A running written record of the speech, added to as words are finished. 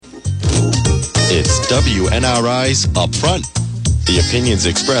It's WNRI's Upfront. The opinions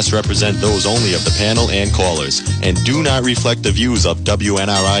expressed represent those only of the panel and callers and do not reflect the views of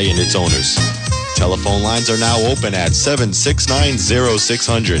WNRI and its owners. Telephone lines are now open at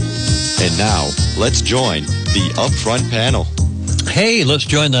 769-0600. And now, let's join the Upfront panel. Hey, let's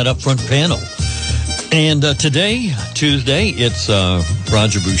join that Upfront panel. And today, Tuesday, it's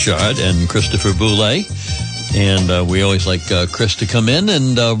Roger Bouchard and Christopher Boulay. And we always like Chris to come in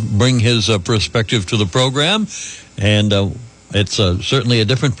and bring his perspective to the program. And it's certainly a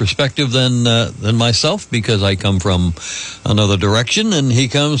different perspective than myself, because I come from another direction and he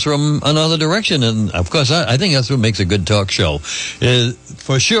comes from another direction. And, of course, I think that's what makes a good talk show.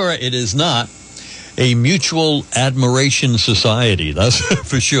 For sure, it is not a mutual admiration society. That's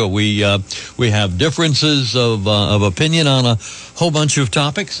for sure. We have differences of opinion on a whole bunch of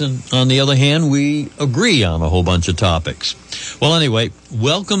topics, and on the other hand, we agree on a whole bunch of topics. Well, anyway,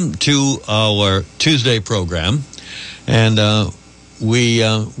 welcome to our Tuesday program, and we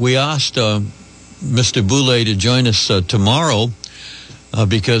asked Mr. Boulay to join us tomorrow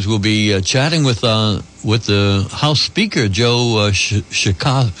because we'll be chatting with the House Speaker, Joe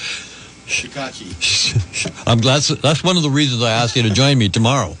Shekarchi. I'm glad that's one of the reasons I asked you to join me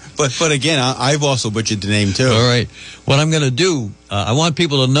tomorrow. But again, I've also butchered the name too. All right. What I'm going to do, I want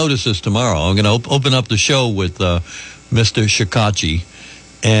people to notice this tomorrow. I'm going to open up the show with Mr. Shekarchi,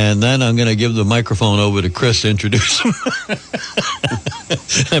 and then I'm going to give the microphone over to Chris to introduce him.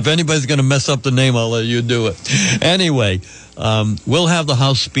 If anybody's going to mess up the name, I'll let you do it. Anyway, we'll have the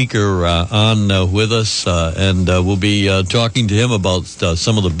House Speaker on with us, and we'll be talking to him about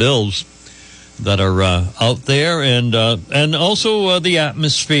some of the bills that are out there, and also the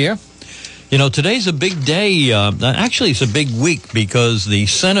atmosphere. You know, today's a big day. Actually, it's a big week because the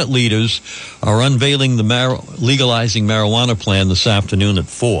Senate leaders are unveiling the legalizing marijuana plan this afternoon at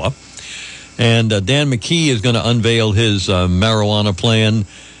 4. And Dan McKee is going to unveil his marijuana plan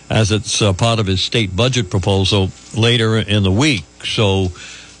as it's part of his state budget proposal later in the week. So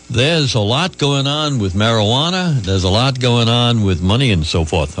there's a lot going on with marijuana. There's a lot going on with money and so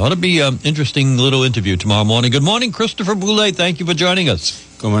forth. Ought to be an interesting little interview tomorrow morning. Good morning, Christopher Boulay. Thank you for joining us.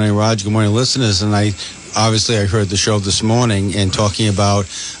 Good morning, Raj. Good morning, listeners. And I heard the show this morning and talking about,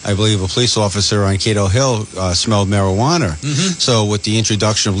 I believe, a police officer on Cato Hill smelled marijuana. Mm-hmm. So with the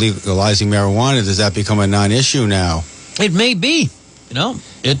introduction of legalizing marijuana, does that become a non-issue now? It may be. You know,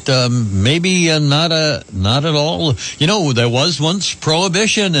 it may be not at all. You know, there was once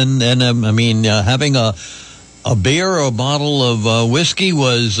prohibition, and having a beer or a bottle of whiskey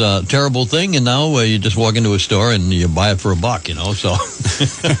was a terrible thing, and now you just walk into a store and you buy it for $1, you know. So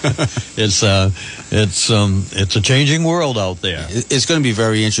it's a changing world out there. It's going to be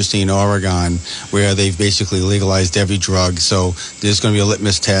very interesting in Oregon, where they've basically legalized every drug. So there's going to be a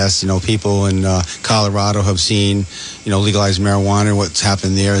litmus test. You know, people in Colorado have seen, legalized marijuana, and what's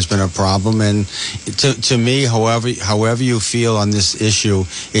happened there has been a problem. And to me, however you feel on this issue,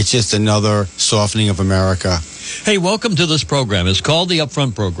 it's just another softening of America. Hey, welcome to this program. It's called the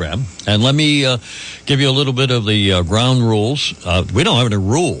Upfront Program, and let me give you a little bit of the ground rules. We don't have any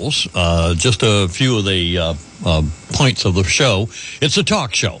rules, just a few of the points of the show. It's a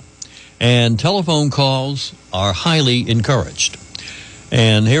talk show, and telephone calls are highly encouraged.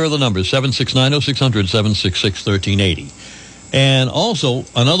 And here are the numbers, 769-0600, 766-1380. And also,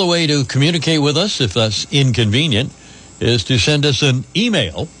 another way to communicate with us, if that's inconvenient, is to send us an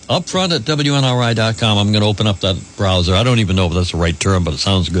email, upfront@WNRI.com. I'm going to open up that browser. I don't even know if that's the right term, but it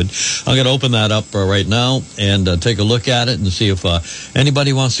sounds good. I'm going to open that up right now and take a look at it and see if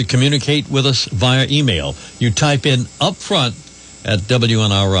anybody wants to communicate with us via email. You type in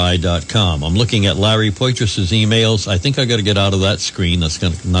upfront@WNRI.com. I'm looking at Larry Poitras's emails. I think I got to get out of that screen. That's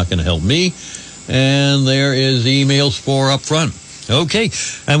not going to help me. And there is emails for Upfront. Okay,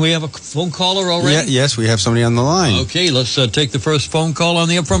 and we have a phone caller already? Yeah, yes, we have somebody on the line. Okay, let's take the first phone call on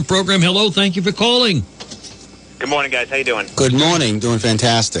the Upfront program. Hello, thank you for calling. Good morning, guys. How you doing? Good morning. Doing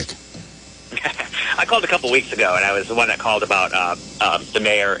fantastic. I called a couple weeks ago, and I was the one that called about the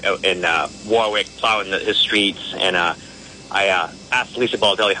mayor in Warwick plowing his streets, and I asked Lisa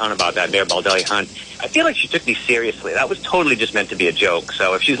Baldelli Hunt about that, Mayor Baldelli Hunt. I feel like she took me seriously. That was totally just meant to be a joke.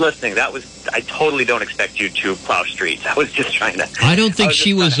 So if she's listening, I totally don't expect you to plow streets. I was just trying to... I don't think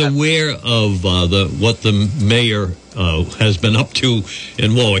she was aware of what the mayor has been up to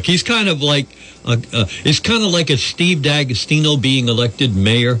in Warwick. He's kind of like a Steve D'Agostino being elected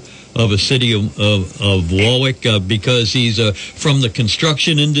mayor of a city of Warwick because he's from the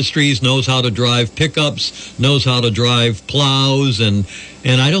construction industries, knows how to drive pickups, knows how to drive plows, and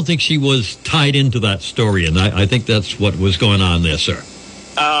I don't think she was tied into that story, and I think that's what was going on there, sir.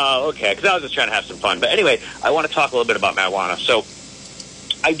 Oh, okay, because I was just trying to have some fun. But anyway, I want to talk a little bit about marijuana. So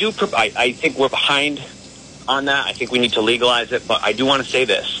I think we're behind on that. I think we need to legalize it, but I do want to say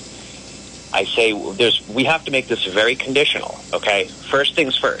this. I say we have to make this very conditional, okay? First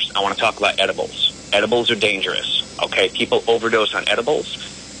things first, I want to talk about edibles. Edibles are dangerous, okay? People overdose on edibles,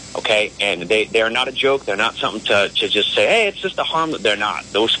 okay? And they are not a joke. They're not something to just say, hey, it's just a harm. They're not.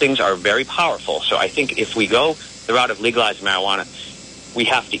 Those things are very powerful. So I think if we go the route of legalizing marijuana, we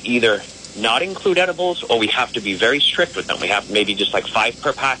have to either not include edibles or we have to be very strict with them. We have maybe just like 5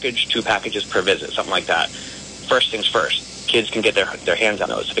 per package, 2 packages per visit, something like that. First things first. Kids can get their hands on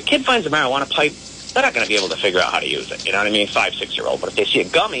those. If a kid finds a marijuana pipe, they're not going to be able to figure out how to use it. You know what I mean? 5, 6-year-old. But if they see a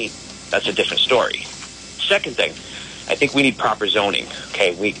gummy, that's a different story. Second thing, I think we need proper zoning.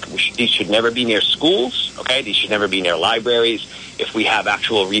 Okay, these should never be near schools. Okay, these should never be near libraries. If we have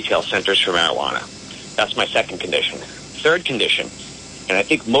actual retail centers for marijuana, that's my second condition. Third condition, and I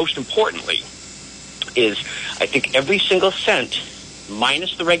think most importantly, is I think every single cent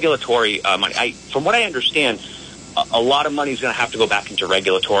minus the regulatory money. From what I understand, a lot of money is going to have to go back into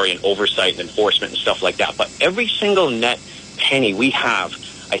regulatory and oversight and enforcement and stuff like that. But every single net penny we have,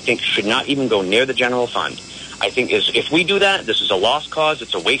 I think, should not even go near the general fund. I think if we do that, this is a lost cause.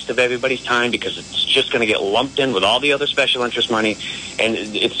 It's a waste of everybody's time because it's just going to get lumped in with all the other special interest money, and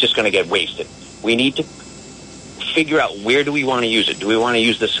it's just going to get wasted. We need to figure out where do we want to use it. Do we want to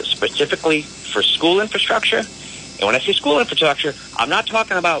use this specifically for school infrastructure? And when I say school infrastructure, I'm not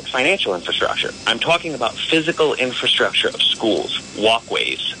talking about financial infrastructure. I'm talking about physical infrastructure of schools,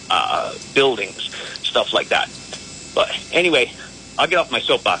 walkways, buildings, stuff like that. But anyway, I'll get off my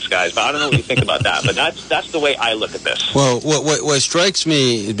soapbox, guys, but I don't know what you think about that. But that's the way I look at this. Well, what strikes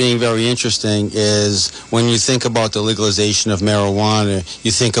me as being very interesting is when you think about the legalization of marijuana,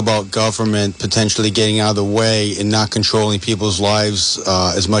 you think about government potentially getting out of the way and not controlling people's lives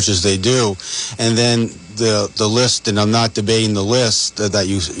as much as they do. And then the list, and I'm not debating the list that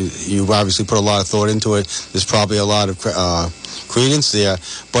you've obviously put a lot of thought into it. There's probably a lot of credence there,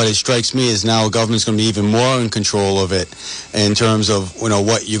 but it strikes me as now government's going to be even more in control of it in terms of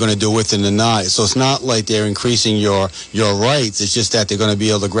what you're going to do with it and not. So it's not like they're increasing your rights. It's just that they're going to be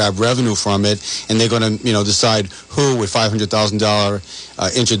able to grab revenue from it, and they're going to decide who with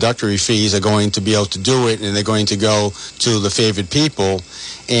 $500,000 introductory fees are going to be able to do it, and they're going to go to the favored people.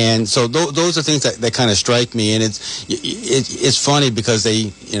 And so those are things that kind of strike me, and it's funny because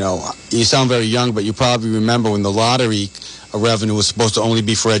you sound very young, but you probably remember when the lottery revenue was supposed to only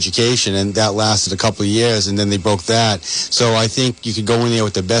be for education, and that lasted a couple of years, and then they broke that. So I think you could go in there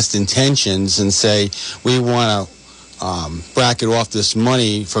with the best intentions and say, we want to bracket off this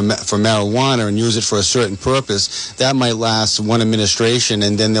money for marijuana and use it for a certain purpose. That might last one administration,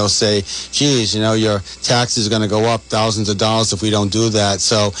 and then they'll say, geez, your taxes are going to go up thousands of dollars if we don't do that.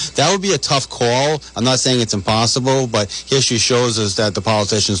 So that would be a tough call. I'm not saying it's impossible, but history shows us that the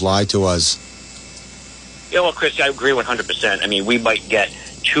politicians lied to us. Yeah, well, Chris, I agree 100%. I mean, we might get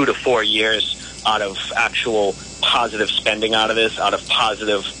 2 to 4 years out of actual positive spending out of this, out of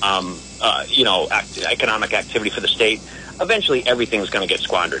positive, economic activity for the state. Eventually, everything's going to get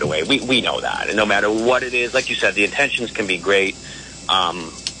squandered away. We know that. And no matter what it is, like you said, the intentions can be great.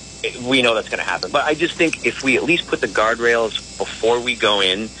 We know that's going to happen. But I just think if we at least put the guardrails before we go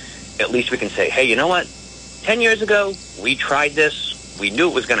in, at least we can say, hey, you know what? 10 years ago, we tried this. We knew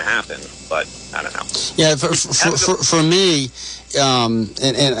it was going to happen, but I don't know. Yeah, for me,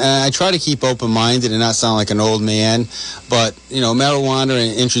 and I try to keep open-minded and not sound like an old man, but, marijuana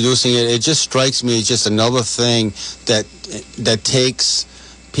and introducing it just strikes me as just another thing that takes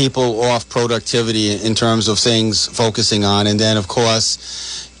people off productivity in terms of things focusing on. And then, of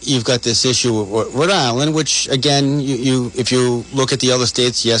course, you've got this issue with Rhode Island, which, again, if you look at the other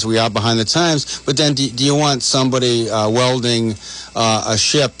states, yes, we are behind the times, but then do you want somebody welding a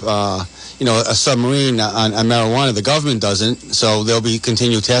ship, a submarine on marijuana? The government doesn't, so there'll be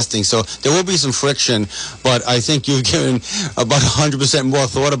continued testing. So there will be some friction, but I think you've given about 100% more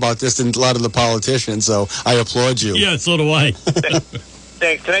thought about this than a lot of the politicians, so I applaud you. Yeah, so do I.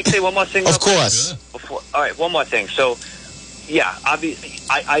 Thanks. Can I say one more thing? Of course. All right, one more thing. So, yeah, obviously,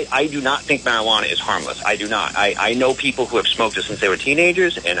 I do not think marijuana is harmless. I do not. I know people who have smoked it since they were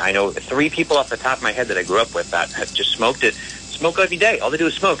teenagers, and I know 3 people off the top of my head that I grew up with that have just smoked it. Smoke every day. All they do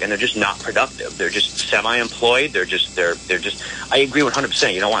is smoke, and they're just not productive. They're just semi-employed. They're just. I agree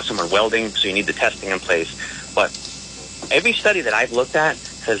 100%. You don't want someone welding, so you need the testing in place. But every study that I've looked at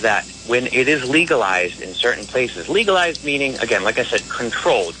says that when it is legalized in certain places, legalized meaning, again, like I said,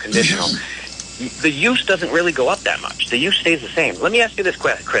 controlled, conditional, the use doesn't really go up that much. The use stays the same. Let me ask you this,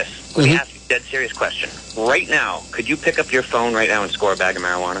 Chris. Let me ask you, dead serious question. Right now, could you pick up your phone right now and score a bag of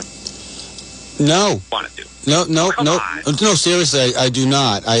marijuana? No. Want to? No, Come on. no. Seriously, I do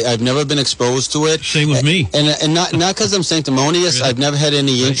not. I've never been exposed to it. Same with me. And not because I'm sanctimonious. Yeah. I've never had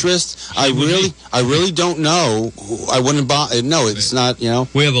any interest. I really don't know. I wouldn't buy. No, it's not. You know.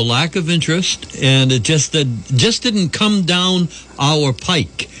 We have a lack of interest, and it just didn't come down our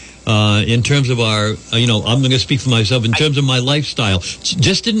pike. In terms of our, I'm going to speak for myself. In terms of my lifestyle,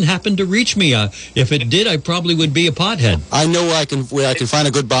 just didn't happen to reach me. If it did, I probably would be a pothead. I know where I can find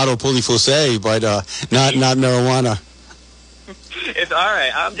a good bottle of Pouilly-Foussé, but not marijuana. It's all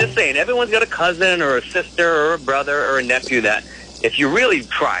right. I'm just saying, everyone's got a cousin or a sister or a brother or a nephew that, if you really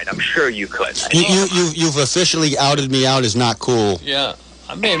tried, I'm sure you could. You've officially outed me out as not cool. Yeah,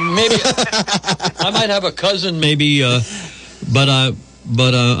 I mean, maybe I might have a cousin, maybe, but I'm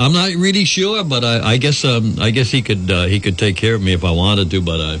not really sure. But I guess he could take care of me if I wanted to.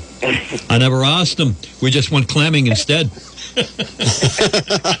 But I never asked him. We just went clamming instead. Right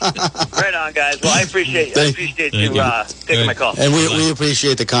on, guys. Well, I appreciate you taking my call. And we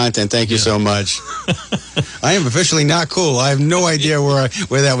appreciate the content. Thank you so much. I am officially not cool. I have no idea where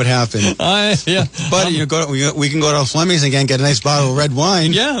that would happen. But we can go to Fleming's again, get a nice bottle of red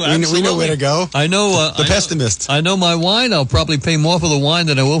wine. Yeah, absolutely. We know where to go. I know the pessimist. I know my wine. I'll probably pay more for the wine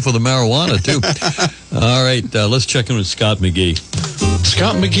than I will for the marijuana too. All right, let's check in with Scott McGee.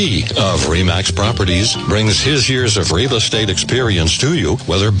 Scott McGee of Remax Properties brings his years of real estate experience to you,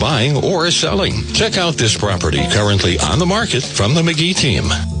 whether buying or selling. Check out this property currently on the market from the McGee team.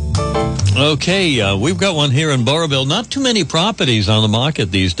 Okay, we've got one here in Burrillville. Not too many properties on the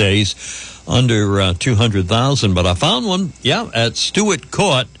market these days, under $200,000. But I found one, at Stewart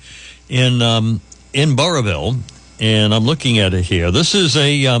Court in Burrillville, and I'm looking at it here. This is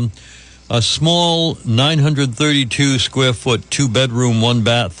a small 932 square foot, 2-bedroom,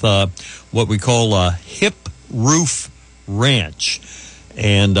 1-bath, what we call a hip roof ranch.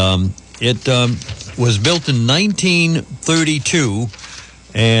 And it was built in 1932,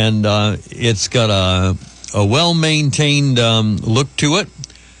 and it's got a well-maintained look to it.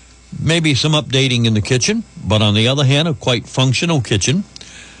 Maybe some updating in the kitchen, but on the other hand, a quite functional kitchen.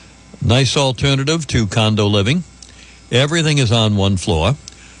 Nice alternative to condo living. Everything is on one floor.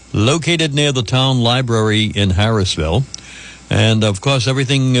 Located near the town library in Harrisville. And, of course,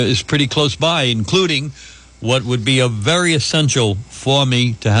 everything is pretty close by, including what would be a very essential for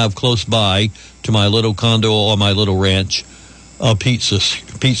me to have close by to my little condo or my little ranch, a pizza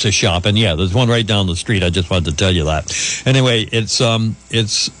shop. And, there's one right down the street. I just wanted to tell you that. Anyway, it's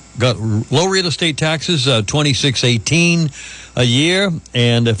got low real estate taxes, $26.18 a year.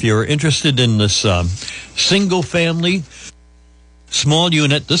 And if you're interested in this single-family small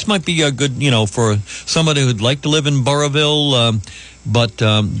unit, this might be a good, for somebody who'd like to live in Burrillville, but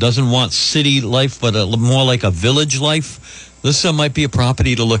doesn't want city life, but more like a village life. This might be a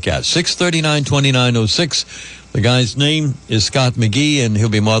property to look at. 639-2906. The guy's name is Scott McGee, and he'll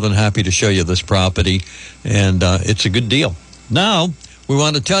be more than happy to show you this property, and it's a good deal. Now, we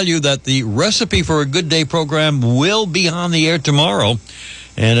want to tell you that the Recipe for a Good Day program will be on the air tomorrow.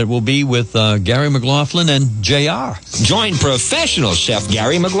 And it will be with Gary McLaughlin and JR. Join professional chef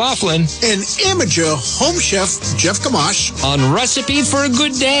Gary McLaughlin and amateur home chef Jeff Kamash on Recipe for a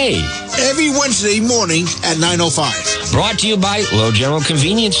Good Day every Wednesday morning at 9:05. Brought to you by Little General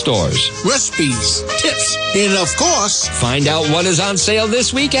Convenience Stores. Recipes, tips, and of course, find out what is on sale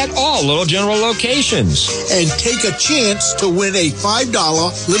this week at all Little General locations. And take a chance to win a $5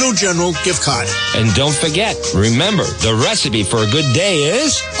 Little General gift card. And don't forget, remember, the recipe for a good day is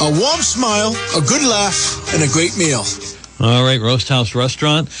a warm smile, a good laugh, and a great meal. All right, Roast House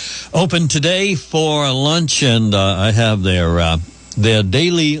Restaurant open today for lunch, and I have their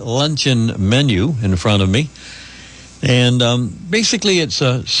daily luncheon menu in front of me. And basically it's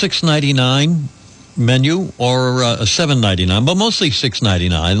a $6.99 menu or a $7.99, but mostly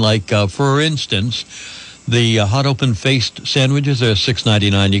 $6.99. Like, for instance, the hot open faced sandwiches are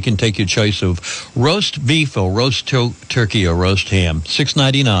 $6.99. You can take your choice of roast beef or roast turkey or roast ham.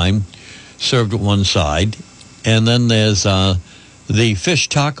 $6.99, served at one side. And then there's the fish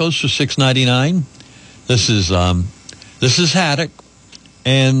tacos for $6.99. This is haddock,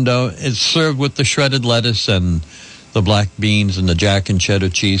 and it's served with the shredded lettuce and the black beans and the jack and cheddar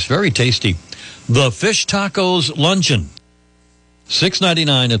cheese. Very tasty. The fish tacos luncheon.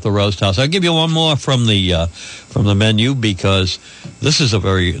 $6.99 at the Roast House. I'll give you one more from the menu because this one's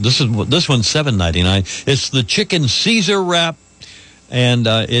 $7.99. It's the chicken Caesar wrap, and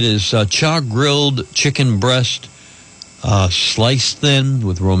it is char grilled chicken breast, sliced thin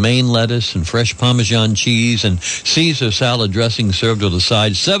with romaine lettuce and fresh Parmesan cheese and Caesar salad dressing served with a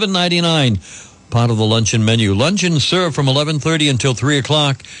side. $7.99. Part of the luncheon menu. Luncheon served from 11:30 until 3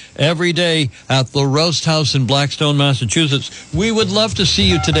 o'clock every day at the Roast House in Blackstone, Massachusetts. We would love to see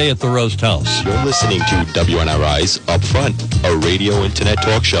you today at the Roast House. You're listening to WNRI's Upfront, a radio internet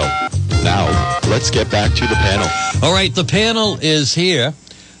talk show. Now, let's get back to the panel. All right, the panel is here.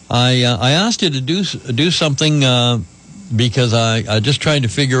 I asked you to do something because I just trying to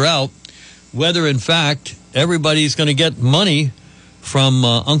figure out whether, in fact, everybody's going to get money from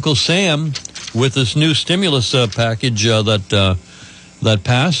Uncle Sam with this new stimulus package that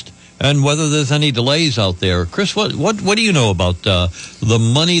passed, and whether there's any delays out there. Chris, what do you know about the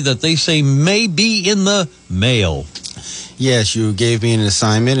money that they say may be in the mail? Yes, you gave me an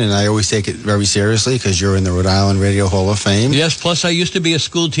assignment, and I always take it very seriously because you're in the Rhode Island Radio Hall of Fame. Yes, plus I used to be a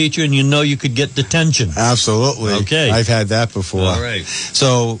school teacher, and you could get detention. Absolutely. Okay. I've had that before. All right.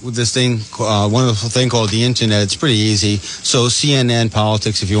 So this thing, wonderful thing called the Internet, it's pretty easy. So CNN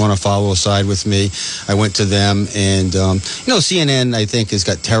Politics, if you want to follow a side with me, I went to them, and, CNN, I think, has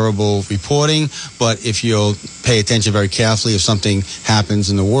got terrible reporting, but if you'll pay attention very carefully, if something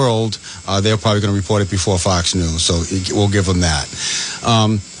happens in the world, they're probably going to report it before Fox News. So we'll give them that.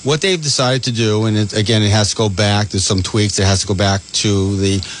 What they've decided to do, and it has to go back, there's some tweaks, it has to go back to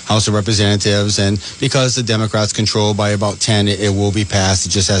the House of Representatives, and because the Democrats control by about 10, it will be passed. It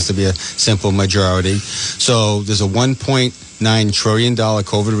just has to be a simple majority. So there's a $1.9 trillion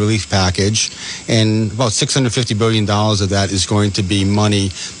COVID relief package, and about $650 billion of that is going to be money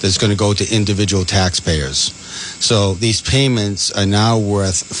that's going to go to individual taxpayers. So these payments are now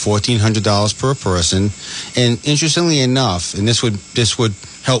worth $1,400 per person, and interestingly enough, and this would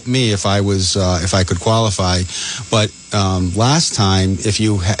help me if I could qualify, but last time, if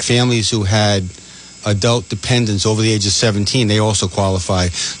you families who had adult dependents over the age of 17, they also qualify.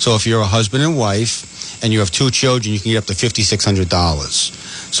 So if you're a husband and wife and you have 2 children, you can get up to $5,600.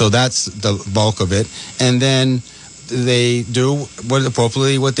 So that's the bulk of it, and then they do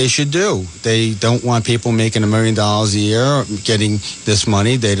what they should do. They don't want people making $1 million a year getting this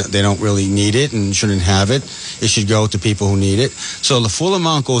money. They don't really need it and shouldn't have it. It should go to people who need it. So the full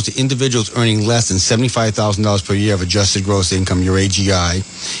amount goes to individuals earning less than $75,000 per year of adjusted gross income, your AGI.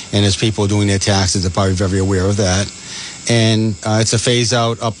 And as people are doing their taxes, they're probably very aware of that. And it's a phase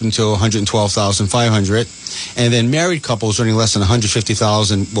out up until $112,500. And then married couples earning less than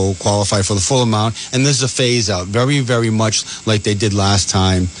 $150,000 will qualify for the full amount. And this is a phase out, very, very much like they did last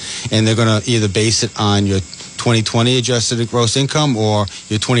time. And they're going to either base it on your 2020 adjusted gross income or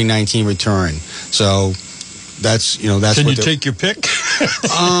your 2019 return. So that's Can you take your pick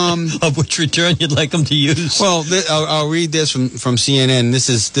of which return you'd like them to use? Well, I'll read this from CNN. This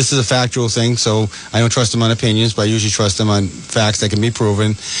is a factual thing, so I don't trust them on opinions, but I usually trust them on facts that can be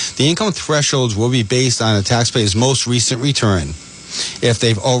proven. The income thresholds will be based on a taxpayer's most recent return. If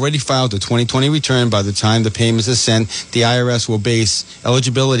they've already filed the 2020 return by the time the payments are sent, the IRS will base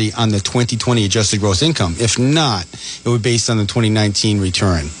eligibility on the 2020 adjusted gross income. If not, it will be based on the 2019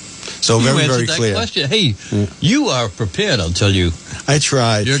 return. So very, very clear. Question. Hey, You are prepared, I'll tell you. I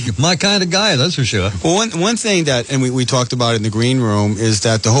tried. You're my kind of guy, that's for sure. Well, one thing that, and we talked about in the green room, is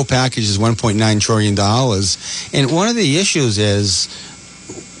that the whole package is $1.9 trillion. And one of the issues is,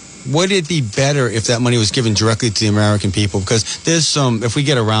 would it be better if that money was given directly to the American people? Because there's some, if we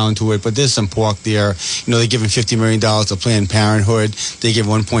get around to it, but there's some pork there. They're giving $50 million to Planned Parenthood. They give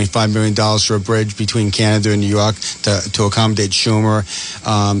 $1.5 million for a bridge between Canada and New York to accommodate Schumer.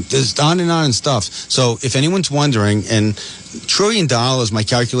 There's on and stuff. So if anyone's wondering, and $1 trillion, my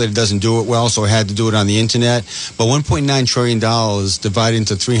calculator doesn't do it well, so I had to do it on the internet. But $1.9 trillion divided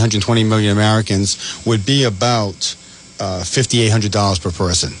into 320 million Americans would be about $5,800 per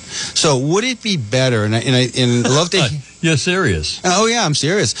person. So would it be better? And I love to. You're serious? Oh yeah, I'm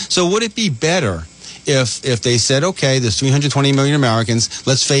serious. So would it be better if they said, okay, there's 320 million Americans,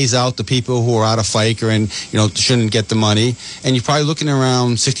 let's phase out the people who are out of FICA and shouldn't get the money, and you're probably looking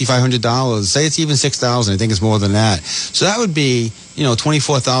around $6,500. Say it's even $6,000. I think it's more than that. So that would be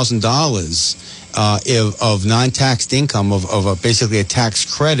 $24,000 of non-taxed income of basically a tax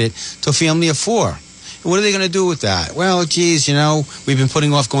credit to a family of 4. What are they going to do with that? Well, geez, we've been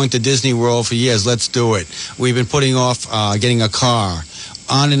putting off going to Disney World for years. Let's do it. We've been putting off getting a car,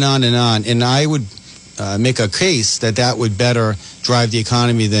 on and on and on. And I would make a case that would better drive the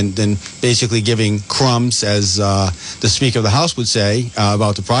economy than basically giving crumbs, as the Speaker of the House would say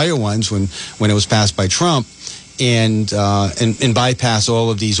about the prior ones when it was passed by Trump. And bypass all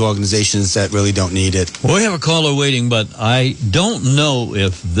of these organizations that really don't need it. Well, we have a caller waiting, but I don't know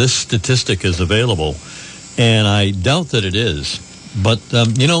if this statistic is available. and I doubt that it is. But,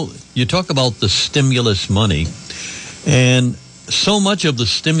 you talk about the stimulus money, and so much of the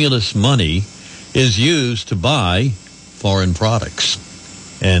stimulus money is used to buy foreign products.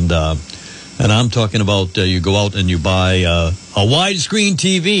 And I'm talking about you go out and you buy a widescreen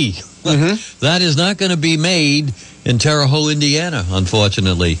TV. Mm-hmm. That is not going to be made in Terre Haute, Indiana,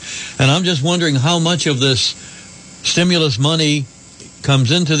 unfortunately. And I'm just wondering how much of this stimulus money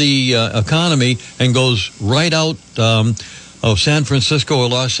comes into the economy and goes right out of San Francisco or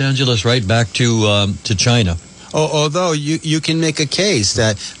Los Angeles right back to China. Although you can make a case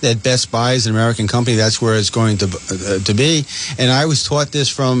that Best Buy is an American company, that's where it's going to be. And I was taught this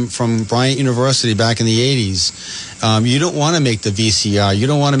from Bryant University back in the 80s. You don't want to make the VCR. You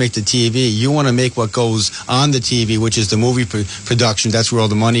don't want to make the TV. You want to make what goes on the TV, which is the movie production. That's where all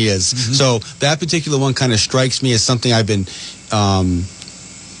the money is. Mm-hmm. So that particular one kind of strikes me as something I've been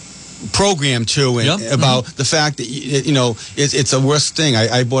programmed to, and about the fact that it's a worst thing.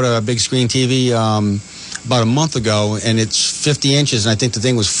 I bought a big screen TV about a month ago, and it's 50 inches, and I think the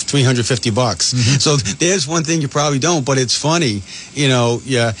thing was $350. Mm-hmm. So there's one thing you probably don't, but it's funny.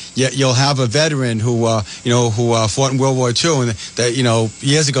 You'll have a veteran who fought in World War II, and that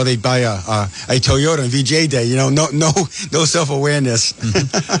years ago they'd buy a Toyota on VJ Day. No self-awareness.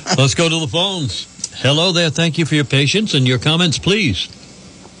 Mm-hmm. Let's go to the phones. Hello there. Thank you for your patience and your comments, please.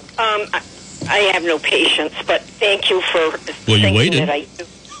 I have no patience, but thank you for you waited. That I do.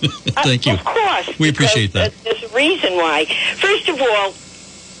 Thank you. Of course. We appreciate that. There's a reason why. First of all,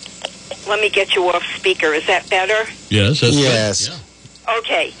 let me get you off speaker. Is that better? Yes. That's yes. Good. Yeah.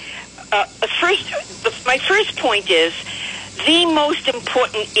 Okay. My first point is the most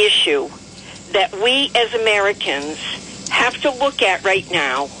important issue that we as Americans have to look at right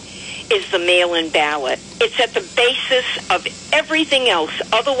now is the mail-in ballot. It's at the basis of everything else.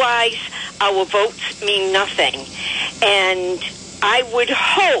 Otherwise, our votes mean nothing. And I would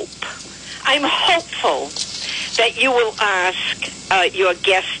I'm hopeful that you will ask your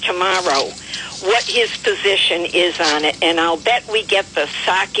guest tomorrow what his position is on it, and I'll bet we get the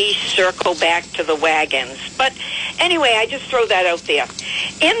Psaki circle back to the wagons. But anyway, I just throw that out there.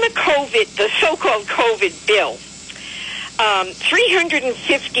 In the so-called COVID bill,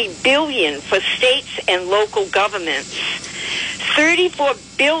 $350 billion for states and local governments, $34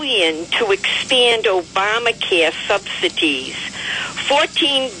 billion to expand Obamacare subsidies,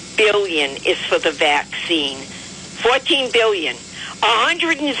 $14 billion is for the vaccine, $14 billion,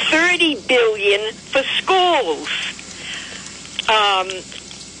 $130 billion for schools.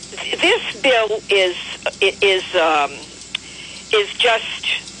 This bill is just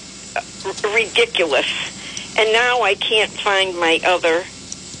ridiculous. And now I can't find my other.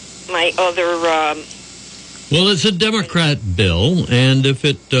 Well, it's a Democrat bill, and if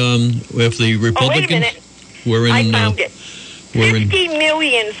the Republicans were in, I found it. $50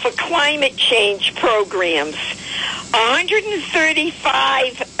 million for climate change programs,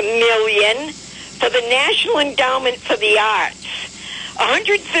 $135 million for the National Endowment for the Arts,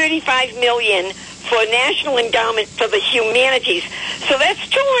 $135 million for National Endowment for the Humanities. So that's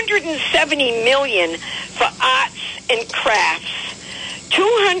 $270 million for arts and crafts,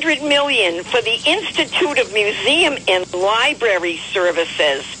 $200 million for the Institute of Museum and Library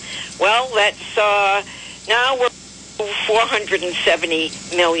Services. Well, that's now we're $470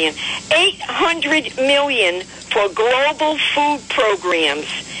 million, $800 million for global food programs,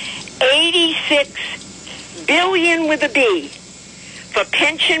 $86 billion with a B for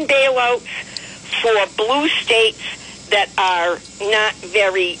pension bailouts for blue states that are not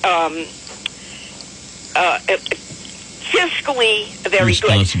very fiscally very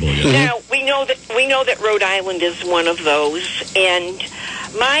responsible, good. Yeah. Now we know that Rhode Island is one of those, and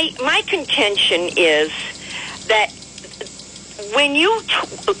my contention is that when you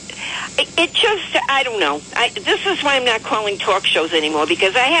it just I don't know. This is why I'm not calling talk shows anymore,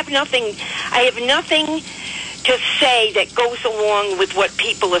 because I have nothing to say that goes along with what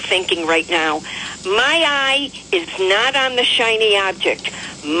people are thinking right now. My eye is not on the shiny object.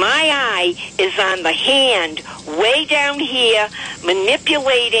 My eye is on the hand way down here,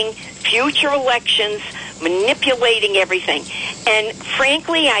 manipulating future elections, manipulating everything. And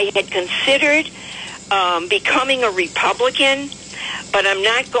frankly, I had considered becoming a Republican, but I'm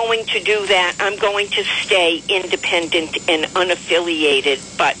not going to do that. I'm going to stay independent and unaffiliated.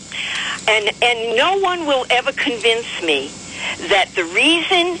 And no one will ever convince me that the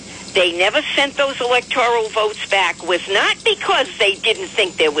reason they never sent those electoral votes back was not because they didn't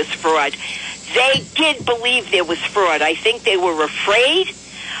think there was fraud. They did believe there was fraud. I think they were afraid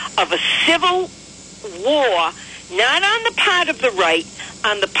of a civil war, not on the part of the right,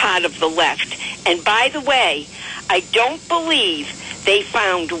 on the part of the left. And by the way, I don't believe they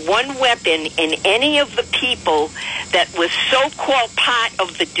found one weapon in any of the people that was so-called part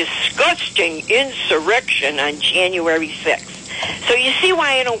of the disgusting insurrection on January 6th. So you see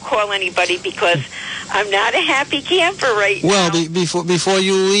why I don't call anybody, because I'm not a happy camper right now. Well, before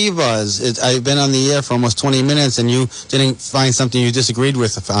you leave us, I've been on the air for almost 20 minutes, and you didn't find something you disagreed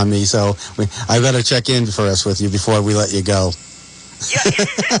with on me, so I've got to check in first with you before we let you go.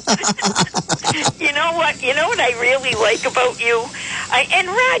 You know what? You know what I really like about you, and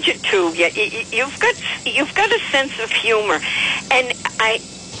Roger too. You've got a sense of humor, and I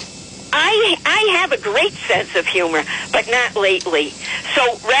have a great sense of humor, but not lately.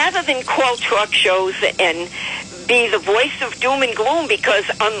 So rather than call talk shows and be the voice of doom and gloom, because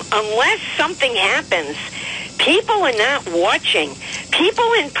unless something happens, people are not watching.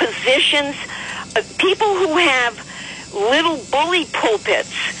 People in positions, people who have little bully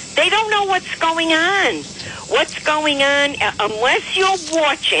pulpits, they don't know what's going on. What's going on, unless you're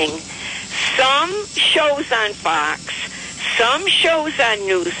watching some shows on Fox, some shows on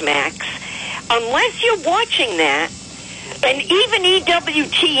Newsmax, unless you're watching that, and even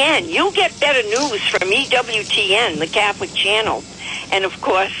EWTN, you get better news from EWTN, the Catholic channel. And of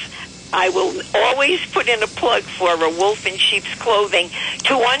course, I will always put in a plug for A Wolf in Sheep's Clothing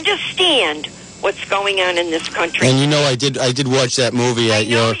to understand what's going on in this country. And you know, I did watch that movie.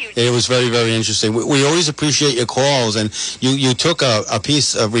 It was very, very interesting. We always appreciate your calls, and you took a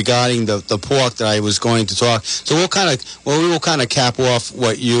piece regarding the pork that I was going to talk. So we will kind of cap off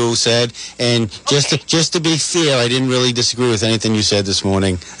what you said, and just to be fair, I didn't really disagree with anything you said this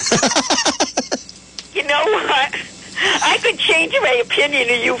morning. You know what? I could change my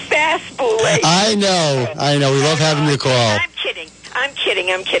opinion of you fast, Boulay. I know. We love having you call. I'm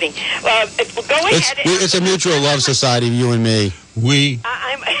kidding. Go ahead. It's a mutual love society, you and me. We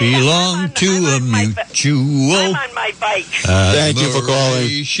belong to a mutual. I'm on my bike. Thank you for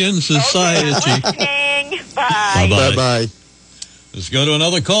calling. Society. Okay, bye. Bye. Let's go to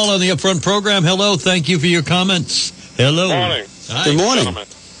another call on the Upfront program. Hello. Thank you for your comments. Hello. Good morning. Hi. Good morning.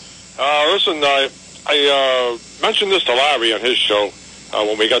 Listen, I mentioned this to Larry on his show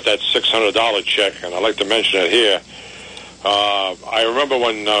when we got that $600 check, and I'd like to mention it here. I remember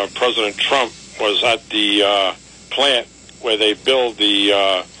when President Trump was at the plant where they build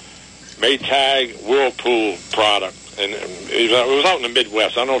the Maytag Whirlpool product, and it was out in the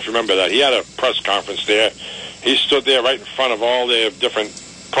Midwest. I don't know if you remember that. He had a press conference there. He stood there right in front of all their different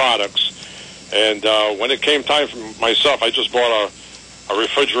products, and when it came time for myself, I just bought a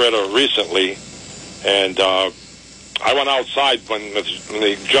refrigerator recently, and I went outside when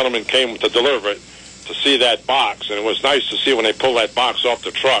the gentleman came to deliver it to see that box, and it was nice to see when they pulled that box off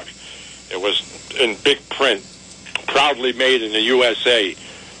the truck. It was in big print, proudly made in the USA.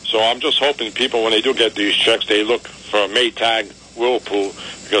 So I'm just hoping people, when they do get these checks, they look for a Maytag Whirlpool,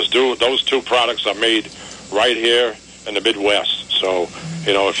 because those two products are made right here in the Midwest. So,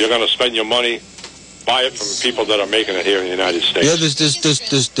 you know, if you're going to spend your money, buy it from people that are making it here in the United States. Yeah,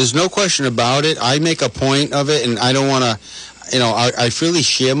 there's no question about it. I make a point of it, and I don't want to, I freely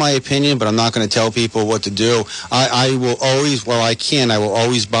share my opinion, but I'm not going to tell people what to do. I will always, I will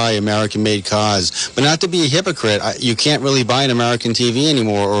always buy American-made cars. But not to be a hypocrite, you can't really buy an American TV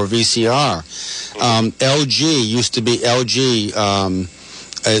anymore or a VCR. LG used to be LG.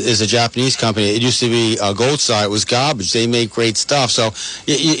 Is a Japanese company. It used to be Gold Star. It was garbage. They make great stuff. So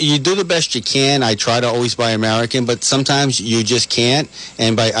you do the best you can. I try to always buy American, but sometimes you just can't.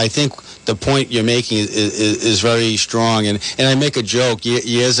 And I think the point you're making is very strong. And I make a joke.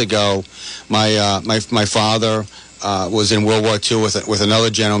 Years ago, my father was in World War II with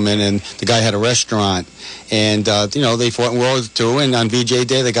another gentleman, and the guy had a restaurant. And, they fought in World War II, and on VJ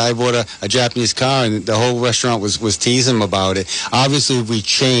Day, the guy bought a Japanese car, and the whole restaurant was teasing him about it. Obviously, we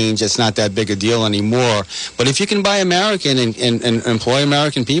changed. It's not that big a deal anymore. But if you can buy American and employ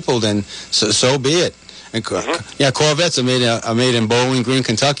American people, then so be it. And, Corvettes are made in Bowling Green,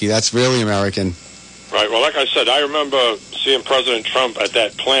 Kentucky. That's really American. Right. Well, like I said, I remember seeing President Trump at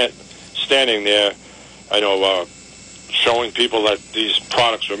that plant standing there, showing people that these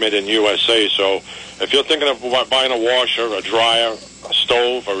products were made in USA. So if you're thinking of buying a washer, a dryer, a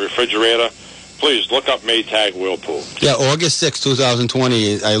stove, a refrigerator, please look up Maytag Whirlpool. Yeah, August 6,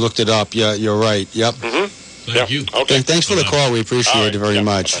 2020. I looked it up. Yeah, you're right. Yep. Thank you. Okay. Thanks for the call. We appreciate it very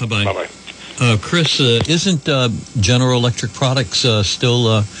much. Bye-bye. Bye-bye. Chris, isn't General Electric products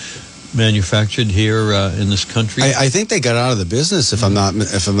still manufactured here in this country? I think they got out of the business, if I'm not Well,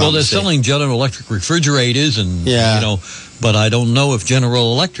 they're mistaken. selling General Electric refrigerators and but I don't know if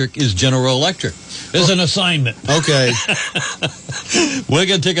General Electric is General Electric. There's an assignment. Okay. We're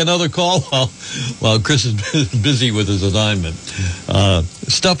going to take another call while Chris is busy with his assignment.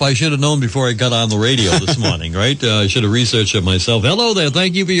 Stuff I should have known before I got on the radio this morning, right? I should have researched it myself. Hello there.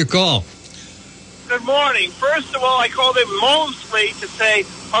 Thank you for your call. Good morning. First of all, I called in mostly to say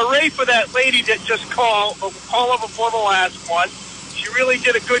hooray for that lady that just called over before the last one. She really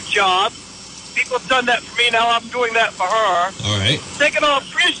did a good job. People have done that for me. Now I'm doing that for her. All right. Second off,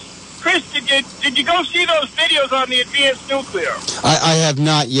 Chris, did you go see those videos on the advanced nuclear? I have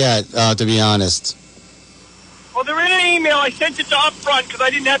not yet, to be honest. Well, they're in an email. I sent it to Upfront because I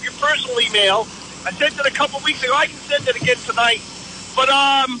didn't have your personal email. I sent it a couple weeks ago. I can send it again tonight. But,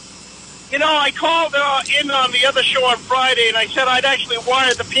 I called in on the other show on Friday, and I said I'd actually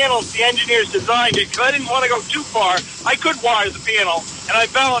wire the panels the engineers designed it because I didn't want to go too far. I could wire the panel, and I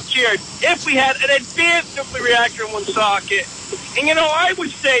volunteered if we had an advanced nuclear reactor in Woonsocket. And, I would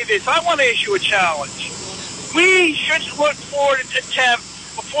say this. I want to issue a challenge. We should look forward to attempt,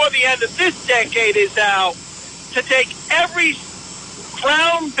 before the end of this decade is out, to take every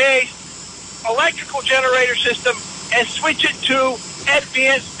ground-based electrical generator system and switch it to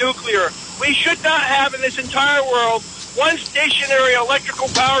advanced nuclear. We should not have in this entire world one stationary electrical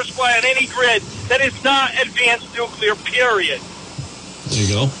power supply on any grid that is not advanced nuclear, period. There you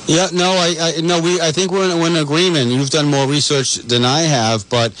go. Yeah, no, I think we're in agreement. You've done more research than I have,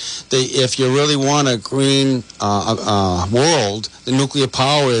 but if you really want a green world, the nuclear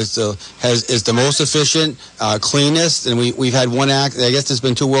power is the most efficient, cleanest, and we've had one I guess there's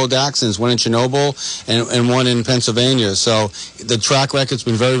been 2 world accidents, one in Chernobyl and one in Pennsylvania. So the track record's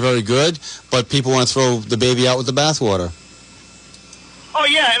been very, very good, but people want to throw the baby out with the bathwater. Oh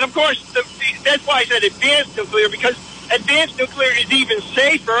yeah, and of course that's why I said advanced nuclear, because advanced nuclear is even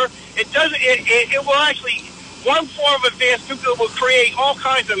safer. It doesn't. It will actually. One form of advanced nuclear will create all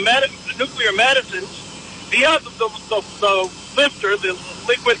kinds of nuclear medicines. The other, the lifter, the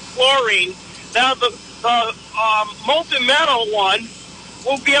liquid fluorine. Now the molten metal one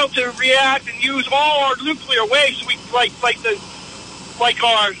will be able to react and use all our nuclear waste. We like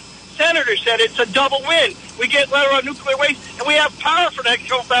our senator said, it's a double win. We get rid of our nuclear waste, and we have power for the next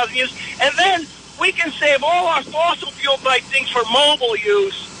couple thousand years, and then we can save all our fossil fuel type things for mobile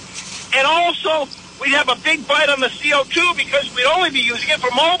use. And also, we'd have a big bite on the CO2 because we'd only be using it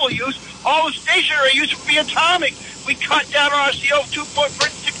for mobile use. All the stationary use would be atomic. We cut down our CO2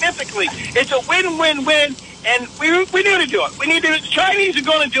 footprint significantly. It's a win-win-win, and we need to do it. The Chinese are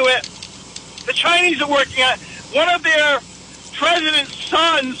going to do it. The Chinese are working on it. One of their president's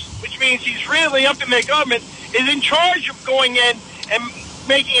sons, which means he's really up in their government, is in charge of going in and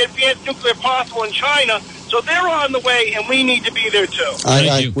making advanced nuclear possible in China. So they're on the way, and we need to be there too.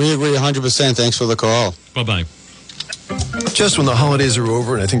 We agree 100%. Thanks for the call. Bye-bye. Just when the holidays are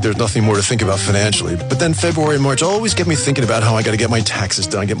over and I think there's nothing more to think about financially, but then February and March always get me thinking about how I got to get my taxes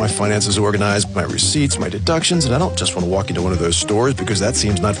done, get my finances organized, my receipts, my deductions, and I don't just want to walk into one of those stores because that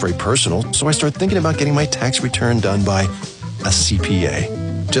seems not very personal. So I start thinking about getting my tax return done by a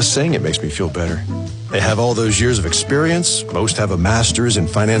CPA. Just saying it makes me feel better. They have all those years of experience. Most have a master's in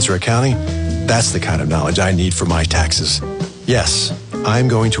finance or accounting. That's the kind of knowledge I need for my taxes. Yes, I'm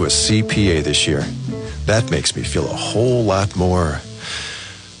going to a CPA this year. That makes me feel a whole lot more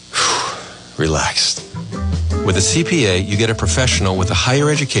relaxed. With a CPA, you get a professional with a higher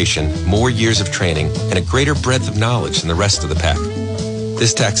education, more years of training, and a greater breadth of knowledge than the rest of the pack.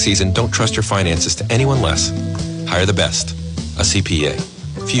 This tax season, don't trust your finances to anyone less. Hire the best. A CPA.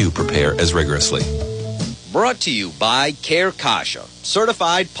 Few prepare as rigorously. Brought to you by Care Kasha,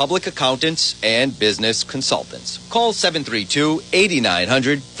 certified public accountants and business consultants. Call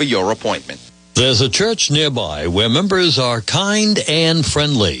 732-8900 for your appointment. There's a church nearby where members are kind and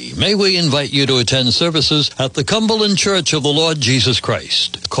friendly. May we invite you to attend services at the Cumberland Church of the Lord Jesus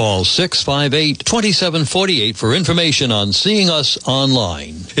Christ. Call 658-2748 for information on seeing us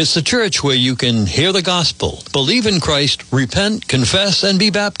online. It's the church where you can hear the gospel, believe in Christ, repent, confess, and be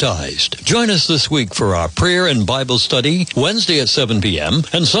baptized. Join us this week for our prayer and Bible study, Wednesday at 7 p.m.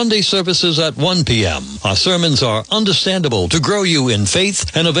 and Sunday services at 1 p.m. Our sermons are understandable to grow you in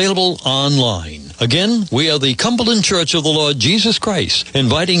faith and available online. Again, we are the Cumberland Church of the Lord Jesus Christ,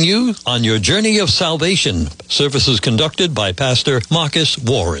 inviting you on your journey of salvation. Services conducted by Pastor Marcus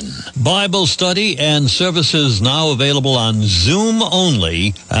Warren. Bible study and services now available on Zoom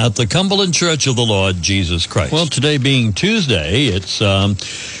only at the Cumberland Church of the Lord Jesus Christ. Well, today being Tuesday, it's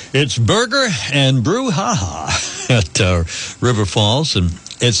Burger and Brew Ha-Ha at River Falls, and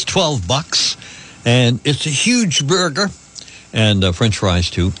it's $12, and it's a huge burger. and French fries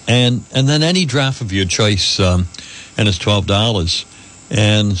too, and then any draft of your choice, and it's $12.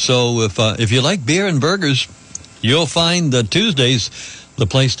 And so if you like beer and burgers, you'll find that Tuesdays the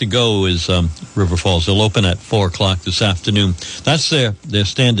place to go is River Falls. They'll open at 4 o'clock this afternoon. That's their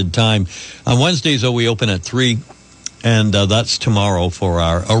standard time. On Wednesdays, though, we open at 3, and that's tomorrow for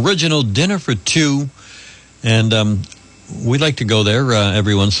our original dinner for 2. And we like to go there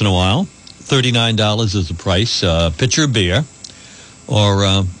every once in a while. $39 is the price. Pitcher of beer or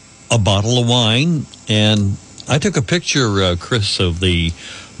a bottle of wine. And I took a picture, Chris, of the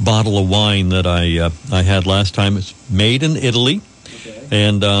bottle of wine that I had last time. It's made in Italy,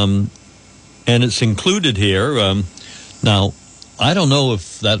 and it's included here. Now, I don't know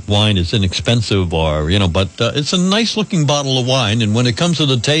if that wine is inexpensive or, but it's a nice-looking bottle of wine. And when it comes to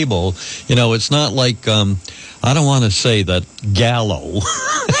the table, it's not like, I don't want to say that Gallo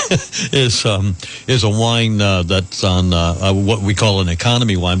is a wine that's on what we call an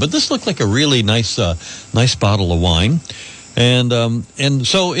economy wine. But this looked like a really nice bottle of wine. And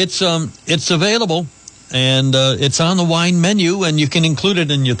so it's available, and it's on the wine menu, and you can include it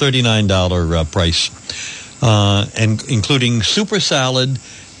in your $39 price. And including super salad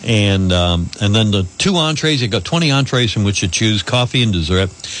and then the 2 entrees. You got 20 entrees from which you choose, coffee and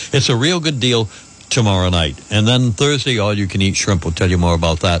dessert. It's a real good deal tomorrow night. And then Thursday, all you can eat shrimp. We'll tell you more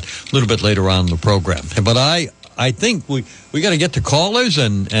about that a little bit later on in the program. But I think we got to get to callers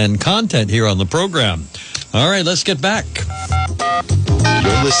and content here on the program. All right, let's get back.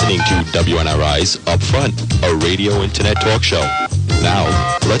 You're listening to WNRI's Upfront, a radio internet talk show. Now,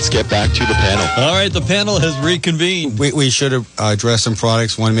 let's get back to the panel. All right, the panel has reconvened. We should have addressed some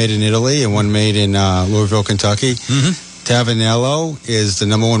products, one made in Italy and one made in Louisville, Kentucky. Mm-hmm. Tavanello is the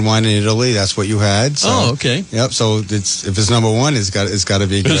number 1 wine in Italy. That's what you had. So, oh, okay. Yep. So if it's number 1, it's got to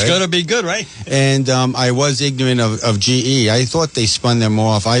be good. It's got to be good, right? And I was ignorant of GE. I thought they spun them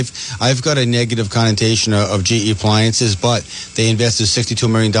off. I've got a negative connotation of GE appliances, but they invested $62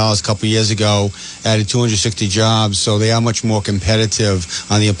 million a couple of years ago, added 260 jobs, so they are much more competitive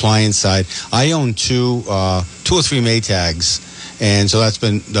on the appliance side. I own two or three Maytags. And so that's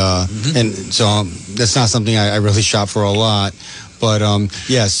been, and so that's not something I really shop for a lot. But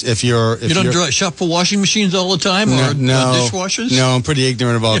yes, if you don't shop for washing machines all the time or dishwashers? No, I'm pretty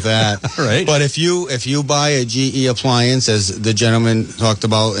ignorant about that. All right. But if you buy a GE appliance, as the gentleman talked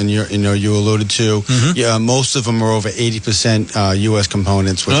about and you alluded to, yeah, most of them are over 80% U.S.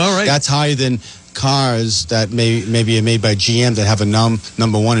 components. Which, all right. That's higher than cars that maybe are made by GM that have a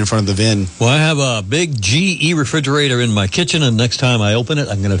number 1 in front of the VIN. Well, I have a big GE refrigerator in my kitchen, and next time I open it,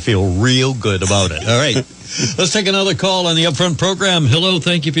 I'm going to feel real good about it. All right. Let's take another call on the Upfront program. Hello,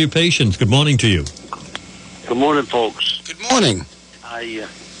 thank you for your patience. Good morning to you. Good morning, folks. Good morning.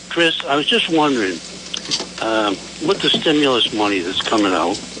 Chris, I was just wondering, with the stimulus money that's coming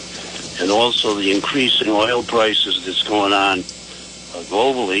out, and also the increase in oil prices that's going on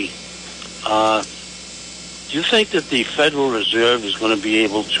globally, do you think that the Federal Reserve is going to be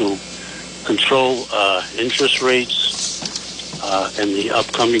able to control interest rates in the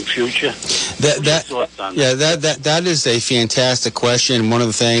upcoming future? That is a fantastic question. One of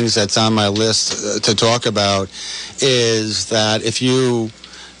the things that's on my list to talk about is that if you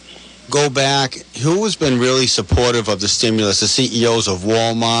go back, who has been really supportive of the stimulus? The CEOs of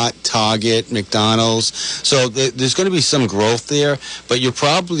Walmart, Target, McDonald's. So there's going to be some growth there, but you're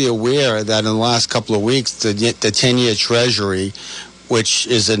probably aware that in the last couple of weeks, the 10-year Treasury, which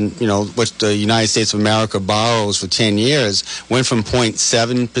is which the United States of America borrows for 10 years, went from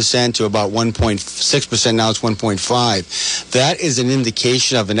 0.7% to about 1.6%. Now it's 1.5%. That is an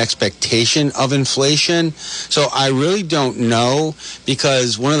indication of an expectation of inflation. So I really don't know,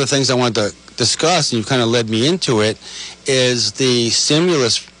 because one of the things I wanted to discuss, and you kind of led me into it, is the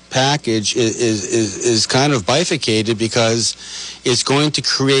stimulus package is kind of bifurcated because it's going to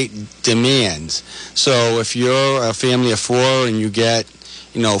create demand. So if you're a family of 4 and you get,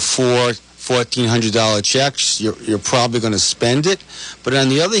 $4 $1,400 checks, you're probably going to spend it. But on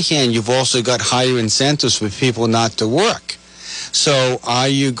the other hand, you've also got higher incentives for people not to work. So are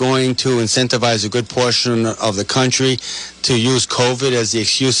you going to incentivize a good portion of the country to use COVID as the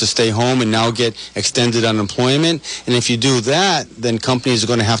excuse to stay home and now get extended unemployment? And if you do that, then companies are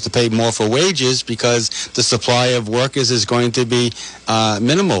going to have to pay more for wages because the supply of workers is going to be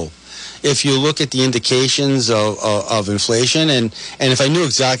minimal. If you look at the indications of inflation, and if I knew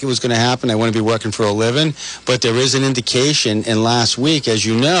exactly what was going to happen, I wouldn't be working for a living. But there is an indication, and last week, as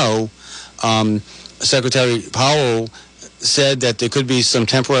you know, Secretary Powell said that there could be some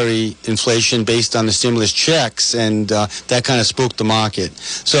temporary inflation based on the stimulus checks, and that kind of spooked the market.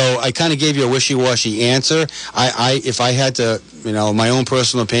 So I kind of gave you a wishy-washy answer. If I had to, my own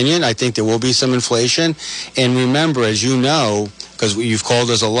personal opinion, I think there will be some inflation. And remember, as you know, because you've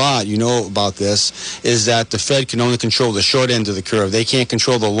called us a lot, you know about this, is that the Fed can only control the short end of the curve. They can't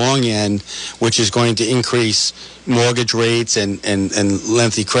control the long end, which is going to increase mortgage rates and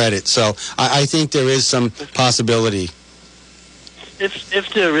lengthy credit. So I think there is some possibility. If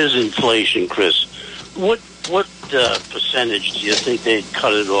there is inflation, Chris, what percentage do you think they'd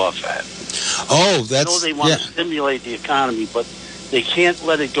cut it off at? Oh, that's... I know they want to stimulate the economy, but they can't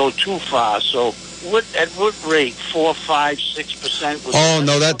let it go too far. So at what rate? 4%, 5%, 6%? Oh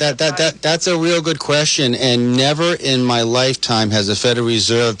no, that's a real good question. And never in my lifetime has the Federal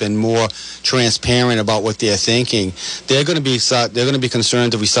Reserve been more transparent about what they're thinking. They're going to be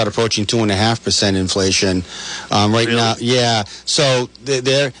concerned if we start approaching 2.5% inflation right now. Yeah. So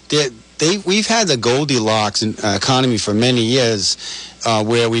we've had the Goldilocks economy for many years,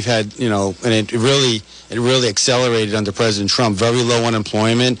 where we've had and it really accelerated under President Trump. Very low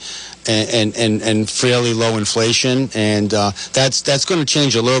unemployment and fairly low inflation, and that's going to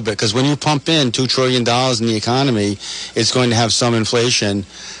change a little bit, because when you pump in $2 trillion in the economy, it's going to have some inflation.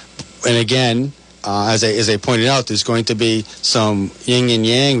 And again, as I pointed out, there's going to be some yin and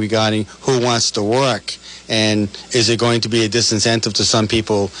yang regarding who wants to work. And is it going to be a disincentive to some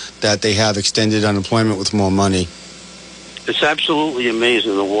people that they have extended unemployment with more money? It's absolutely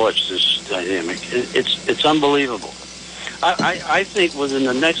amazing to watch this dynamic. It's unbelievable. I think within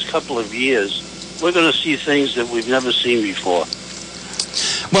the next couple of years, we're going to see things that we've never seen before.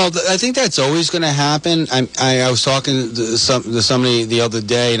 Well, I think that's always going to happen. I was talking to somebody the other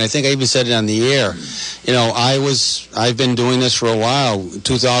day, and I think I even said it on the air. I've been doing this for a while.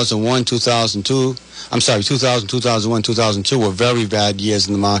 2001, 2001, 2002 were very bad years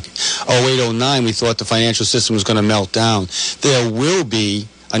in the market. 08, 09, we thought the financial system was going to melt down. There will be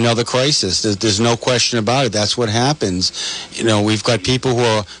another crisis. There's no question about it. That's what happens. We've got people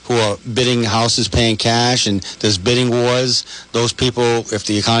who are bidding houses, paying cash, and there's bidding wars. Those people, if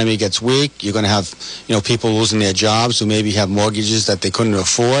the economy gets weak, you're going to have people losing their jobs who maybe have mortgages that they couldn't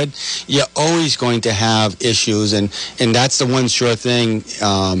afford. You're always going to have issues, and that's the one sure thing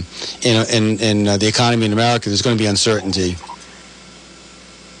in the economy in America. There's going to be uncertainty.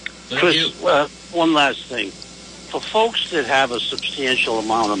 Chris, one last thing. For folks that have a substantial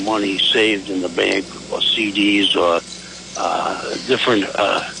amount of money saved in the bank or CDs or different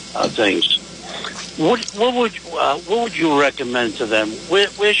things, what would you recommend to them?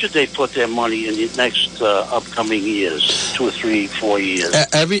 Where should they put their money in the next upcoming years, 2 or 3, 4 years?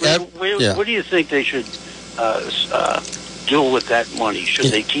 What do you think they should do with that money?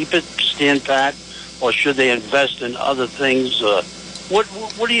 Should they keep it, stand pat, or should they invest in other things? What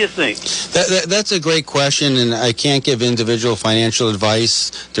do you think? That's a great question, and I can't give individual financial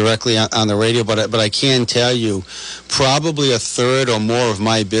advice directly on the radio, but I can tell you probably a third or more of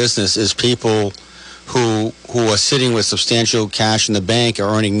my business is people who are sitting with substantial cash in the bank, are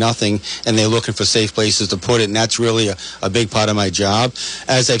earning nothing, and they're looking for safe places to put it, and that's really a big part of my job.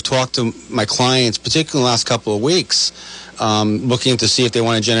 As I've talked to my clients, particularly in the last couple of weeks, looking to see if they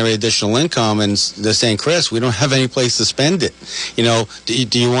want to generate additional income, and they're saying, Chris, we don't have any place to spend it.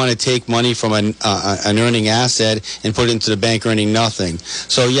 Do you want to take money from an earning asset and put it into the bank earning nothing?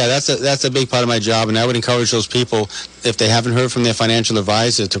 So yeah, that's a big part of my job, and I would encourage those people, if they haven't heard from their financial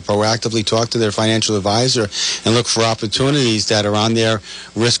advisor, to proactively talk to their financial advisor and look for opportunities that are on their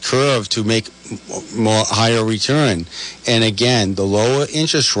risk curve to make more higher return. And again, the lower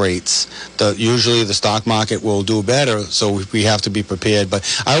interest rates, usually the stock market will do better, so we have to be prepared.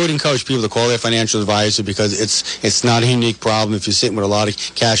 But I would encourage people to call their financial advisor, because it's not a unique problem. If you're sitting with a lot of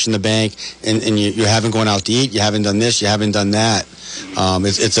cash in the bank and you haven't gone out to eat, you haven't done this, you haven't done that.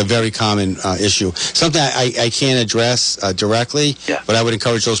 It's a very common issue. Something I can't address directly, but I would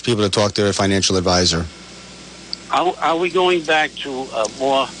encourage those people to talk to their financial advisor. Are we going back to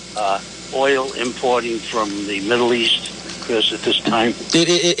more oil importing from the Middle East, Chris, at this time?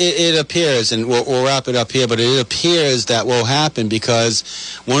 It appears, and we'll wrap it up here, but it appears that will happen, because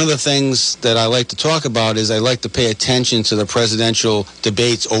one of the things that I like to talk about is I like to pay attention to the presidential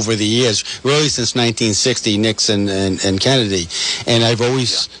debates over the years, really since 1960, Nixon and Kennedy. And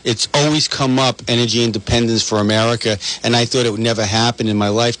it's always come up, energy independence for America, and I thought it would never happen in my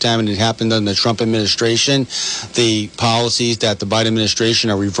lifetime, and it happened under the Trump administration. The policies that the Biden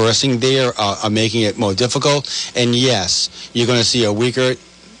administration are reversing there are making it more difficult. And yes, you're going to see a weaker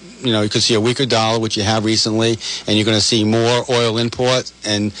you could see a weaker dollar, which you have recently, and you're going to see more oil imports,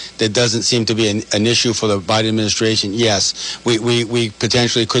 and there doesn't seem to be an issue for the Biden administration. Yes, we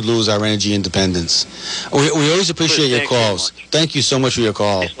potentially could lose our energy independence. We always appreciate your calls. Thank you so much for your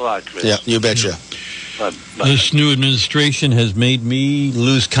call. Thanks a lot, Chris. Yeah, you betcha. This new administration has made me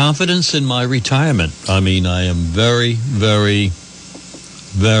lose confidence in my retirement. I mean, I am very, very,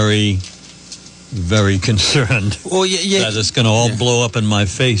 very, very concerned that it's going to all blow up in my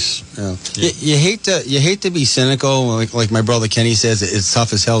face. Yeah. You hate to be cynical, like my brother Kenny says. It's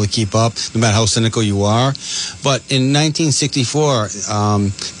tough as hell to keep up, no matter how cynical you are. But in 1964,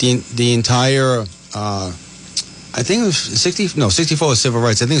 the entire I think it was 64 was civil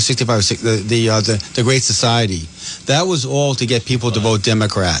rights. I think it was 65 was the Great Society. That was all to get people to vote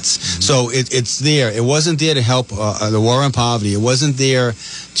Democrats. Mm-hmm. So it's there. It wasn't there to help the war on poverty. It wasn't there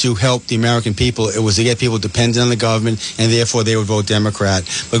to help the American people. It was to get people dependent on the government, and therefore they would vote Democrat.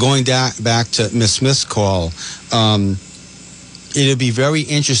 But going back to Ms. Smith's call, it'll be very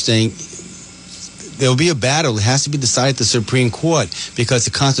interesting. There'll be a battle. It has to be decided at the Supreme Court, because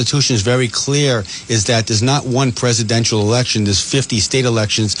the Constitution is very clear, is that there's not one presidential election. There's 50 state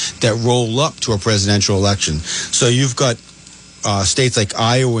elections that roll up to a presidential election. So you've got states like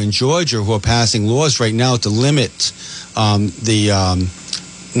Iowa and Georgia who are passing laws right now to limit the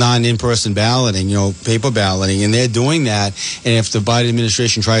non-in-person balloting, paper balloting, and they're doing that. And if the Biden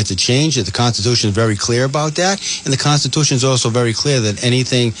administration tries to change it, the Constitution is very clear about that, and the Constitution is also very clear that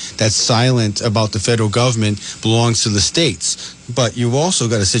anything that's silent about the federal government belongs to the states. But you've also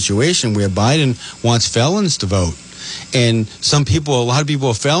got a situation where Biden wants felons to vote. And a lot of people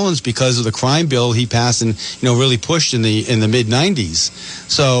are felons because of the crime bill he passed and really pushed in the mid-90s.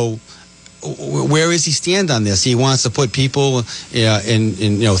 So where does he stand on this? He wants to put people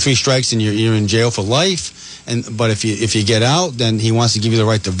in 3 strikes and you're in jail for life. But if you get out, then he wants to give you the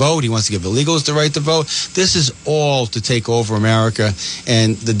right to vote. He wants to give illegals the right to vote. This is all to take over America,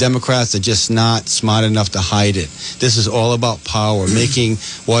 and the Democrats are just not smart enough to hide it. This is all about power, making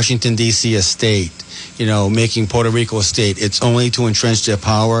Washington, D.C. a state. Making Puerto Rico a state. It's only to entrench their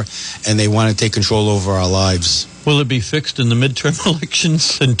power, and they want to take control over our lives. Will it be fixed in the midterm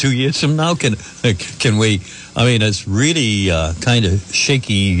elections in 2 years from now? Can we? I mean, it's really kind of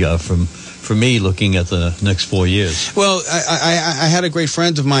shaky for me looking at the next 4 years. Well, I had a great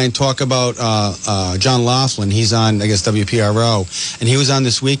friend of mine talk about John Laughlin. He's on, I guess, WPRO, and he was on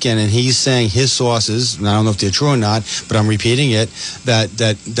this weekend, and he's saying his sources, and I don't know if they're true or not, but I'm repeating it,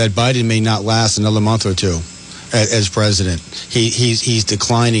 that Biden may not last another month or two as president. He's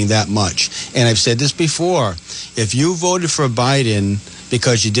declining that much. And I've said this before, if you voted for Biden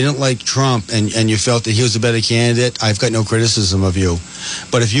because you didn't like Trump and you felt that he was a better candidate, I've got no criticism of you.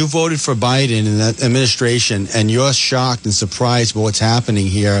 But if you voted for Biden and that administration and you're shocked and surprised by what's happening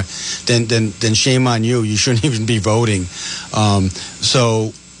here, then shame on you. You shouldn't even be voting.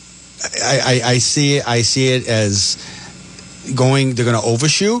 So I see it as they're going to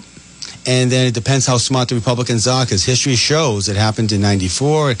overshoot. And then it depends how smart the Republicans are, because history shows it happened in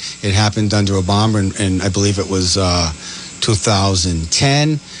 94. It happened under Obama, and I believe it was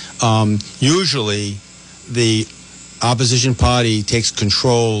 2010. Usually, the opposition party takes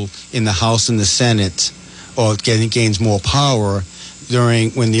control in the House and the Senate, or gains more power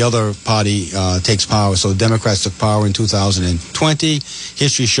when the other party takes power. So the Democrats took power in 2020.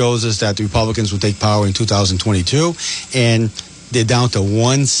 History shows us that the Republicans will take power in 2022, and they're down to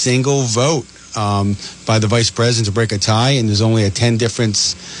one single vote by the vice president to break a tie, and there's only a 10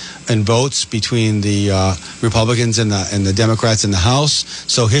 difference in votes between the Republicans and the Democrats in the House.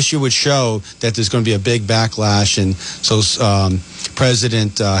 So history would show that there's going to be a big backlash, and so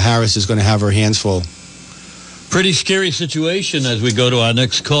President Harris is going to have her hands full. Pretty scary situation as we go to our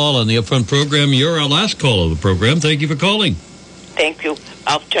next call on the Upfront program. You're our last call of the program. Thank you for calling. Thank you.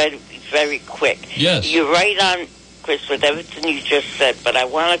 I'll try to be very quick. Yes. You're right on, Chris, with everything you just said, but I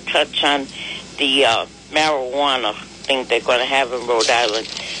want to touch on the marijuana thing they're going to have in Rhode Island.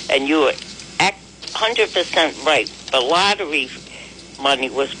 And you were 100% right. The lottery money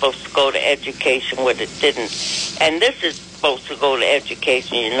was supposed to go to education, but it didn't. And this is supposed to go to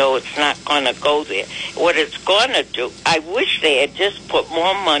education. It's not going to go there. What it's going to do, I wish they had just put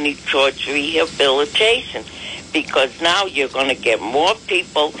more money towards rehabilitation, because now you're going to get more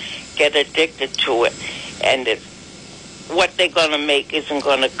people get addicted to it. And what they're going to make isn't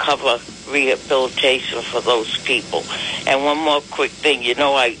going to cover rehabilitation for those people. And one more quick thing.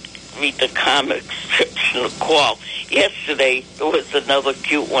 I read the comic strips in the call. Yesterday, there was another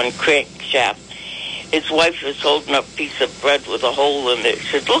cute one, Crankshaft. his wife was holding up a piece of bread with a hole in it. He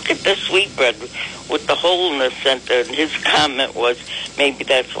said, look at the sweet bread with the hole in the center. And his comment was, maybe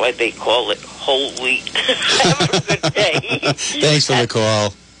that's why they call it whole wheat. Have a good day. Thanks for the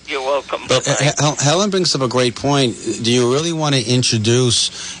call. You're welcome. But Helen brings up a great point. Do you really want to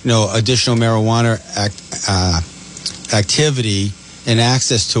introduce, additional marijuana activity and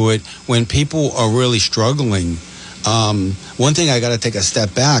access to it when people are really struggling? One thing I got to take a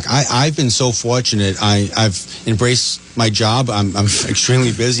step back. I've been so fortunate. I've embraced my job. I'm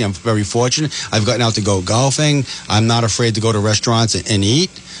extremely busy. I'm very fortunate. I've gotten out to go golfing. I'm not afraid to go to restaurants and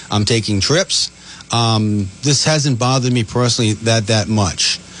eat. I'm taking trips. This hasn't bothered me personally that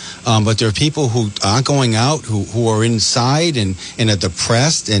much. But there are people who aren't going out, who are inside and are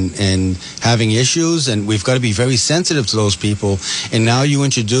depressed and having issues, and we've got to be very sensitive to those people. And now you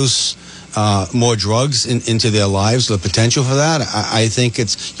introduce more drugs into their lives, the potential for that. I think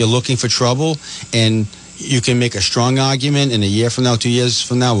you're looking for trouble, and you can make a strong argument in a year from now, 2 years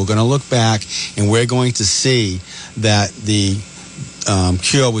from now, we're going to look back and we're going to see that the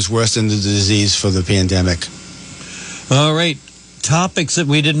cure was worse than the disease for the pandemic. All right. Topics that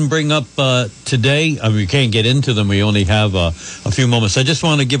we didn't bring up today. I mean, we can't get into them. We only have a few moments. I just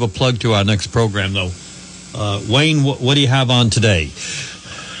want to give a plug to our next program, though. Wayne, what do you have on today?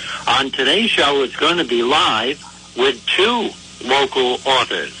 On today's show, it's going to be live with two local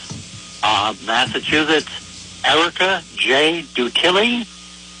authors. Massachusetts, Erica J. Dutilli,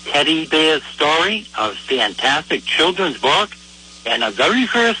 Teddy Bear's Story, a fantastic children's book, and a very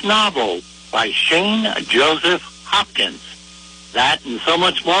first novel by Shane Joseph Hopkins. That and so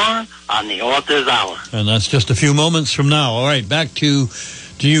much more on the Author's Hour. And that's just a few moments from now. All right, back to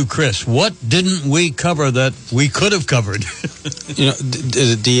you, Chris. What didn't we cover that we could have covered?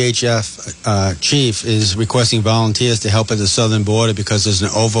 The DHF chief is requesting volunteers to help at the southern border because there's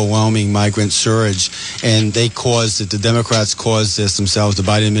an overwhelming migrant surge, and the Democrats caused this themselves, the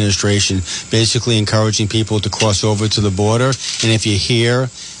Biden administration, basically encouraging people to cross over to the border. And if you're here,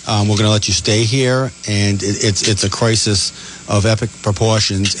 we're going to let you stay here, and it's a crisis of epic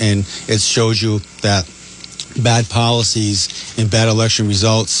proportions, and it shows you that bad policies and bad election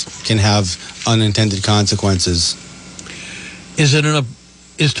results can have unintended consequences.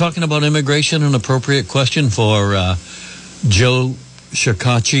 Is talking about immigration an appropriate question for Joe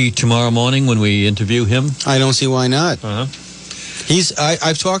Shekarchi tomorrow morning when we interview him? I don't see why not.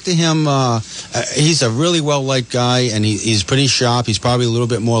 I've talked to him. He's a really well-liked guy, and he's pretty sharp. He's probably a little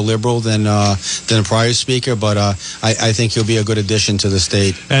bit more liberal than a prior speaker, but I think he'll be a good addition to the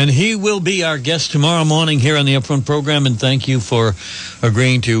state. And he will be our guest tomorrow morning here on the Upfront program, and thank you for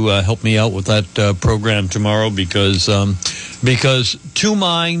agreeing to help me out with that program tomorrow, because two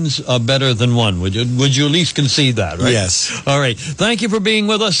minds are better than one. Would you at least concede that, right? Yes. All right. Thank you for being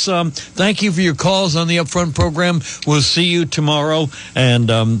with us. Thank you for your calls on the Upfront program. We'll see you tomorrow.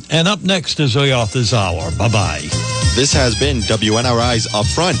 And up next is the Author's Hour. Bye-bye. This has been WNRI's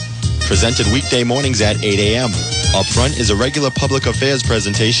Upfront, presented weekday mornings at 8 a.m. Upfront is a regular public affairs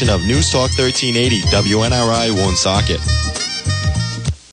presentation of News Talk 1380 WNRI Woonsocket.